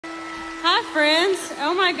Hi, friends.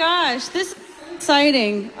 Oh, my gosh. This is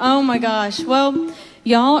exciting. Oh, my gosh. Well,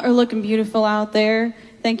 y'all are looking beautiful out there.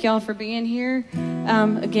 Thank y'all for being here.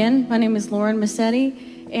 Again, my name is Lauren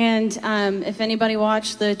Mascitti. And if anybody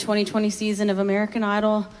watched the 2020 season of American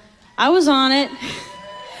Idol, I was on it.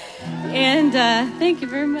 And thank you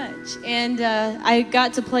very much. And I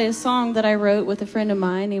got to play a song that I wrote with a friend of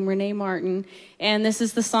mine named Renee Martin. And this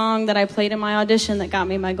is the song that I played in my audition that got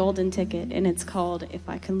me my golden ticket. And it's called If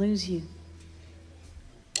I Can Lose You.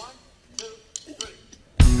 1, 2, 3.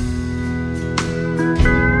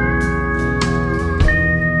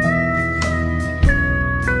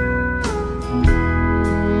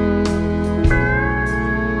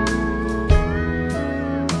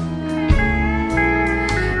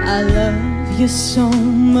 I love you so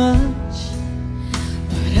much,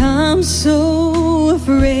 but I'm so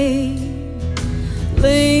afraid.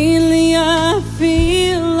 Lately I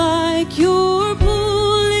feel like you're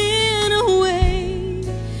pulling away.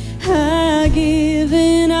 I give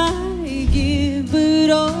and I give, but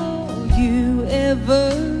all you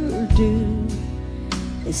ever do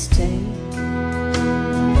is take.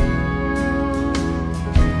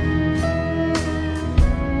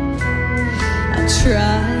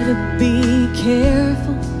 Try to be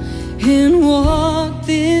careful and walk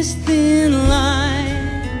this thin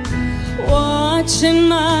line, watching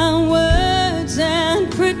my words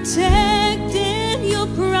and protecting your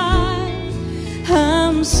pride.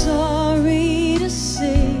 I'm sorry to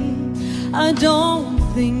say I don't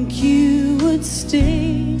think you would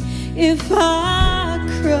stay if I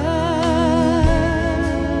cried.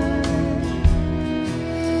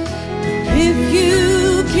 If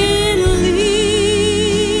you can leave,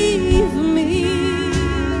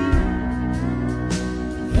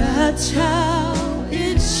 that's how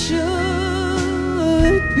it should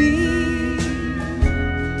be.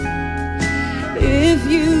 If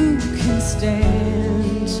you can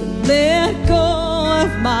stand to let go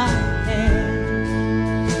of my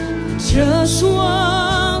hand, just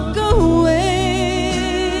walk away.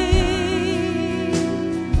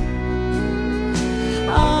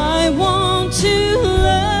 I want to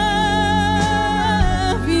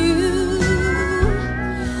love you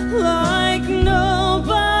like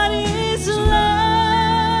nobody's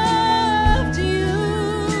loved you.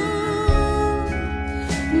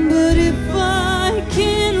 But if I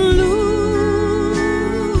can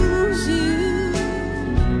lose you,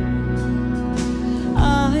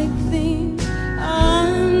 I think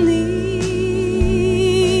I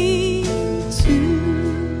need to.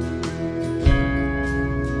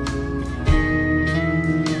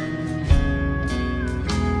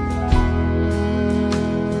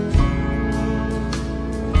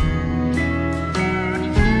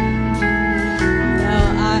 Now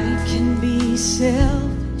I can be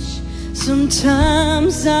selfish,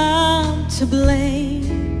 sometimes I'm to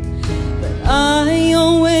blame, but I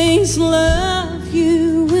always love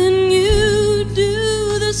you when you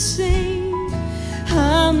do the same.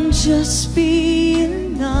 I'm just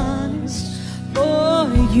being honest, boy,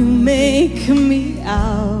 you make me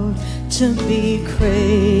out to be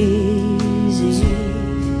crazy.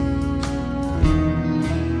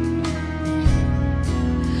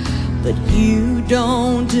 But you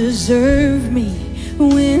don't deserve me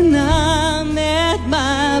when I'm at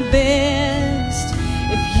my best.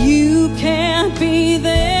 If you can't be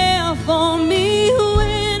there for me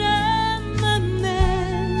when I'm a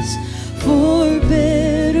mess, for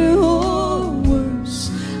better or worse,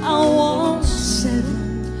 I won't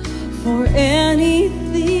settle for anything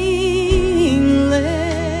less.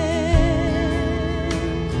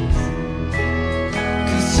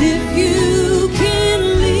 'Cause if you can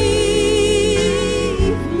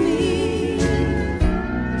leave me,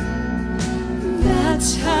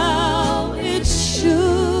 that's how it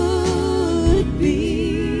should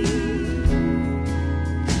be.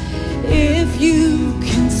 If you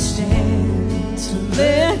can stand to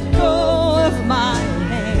let go of my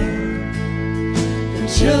hand and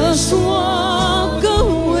just walk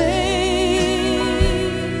away,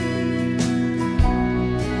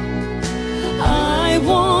 I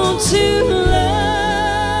want to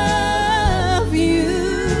love you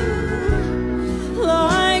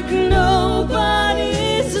like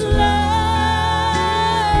nobody's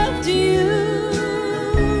loved you.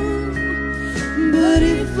 But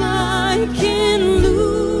if I can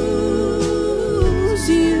lose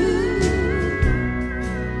you,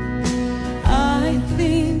 I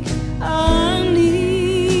think I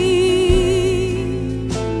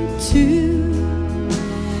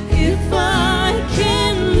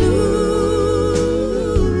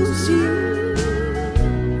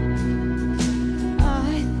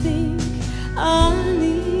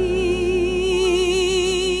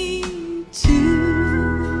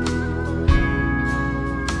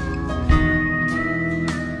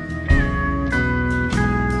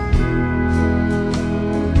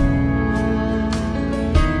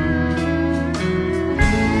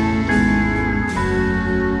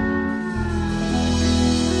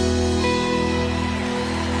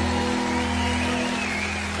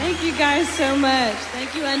so much.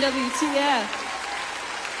 Thank you, NWTF.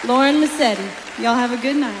 Lauren Mascitti. Y'all have a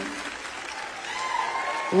good night.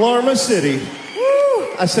 Lauren Mascitti.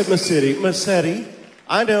 Woo! I said Mascitti. Mascitti.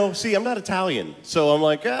 I know. See, I'm not Italian, so I'm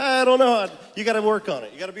like, I don't know. You got to work on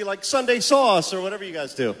it. You got to be like Sunday sauce or whatever you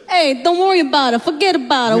guys do. Hey, don't worry about it. Forget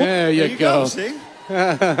about it. There you go. See?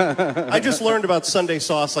 I just learned about Sunday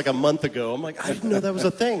sauce like a month ago. I'm like, I didn't know that was a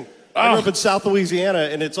thing. I grew up in South Louisiana,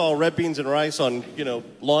 and it's all red beans and rice on,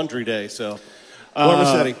 laundry day, so. Lauren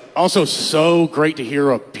Mascitti. Also, so great to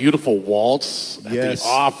hear a beautiful waltz at Yes. the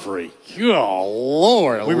Opry. Oh,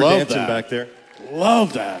 Lord, We were love dancing that. back there.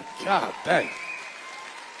 Love that. God dang.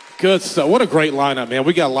 Good stuff. What a great lineup, man.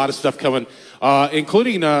 We got a lot of stuff coming,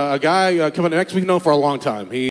 including a guy coming next week known for a long time.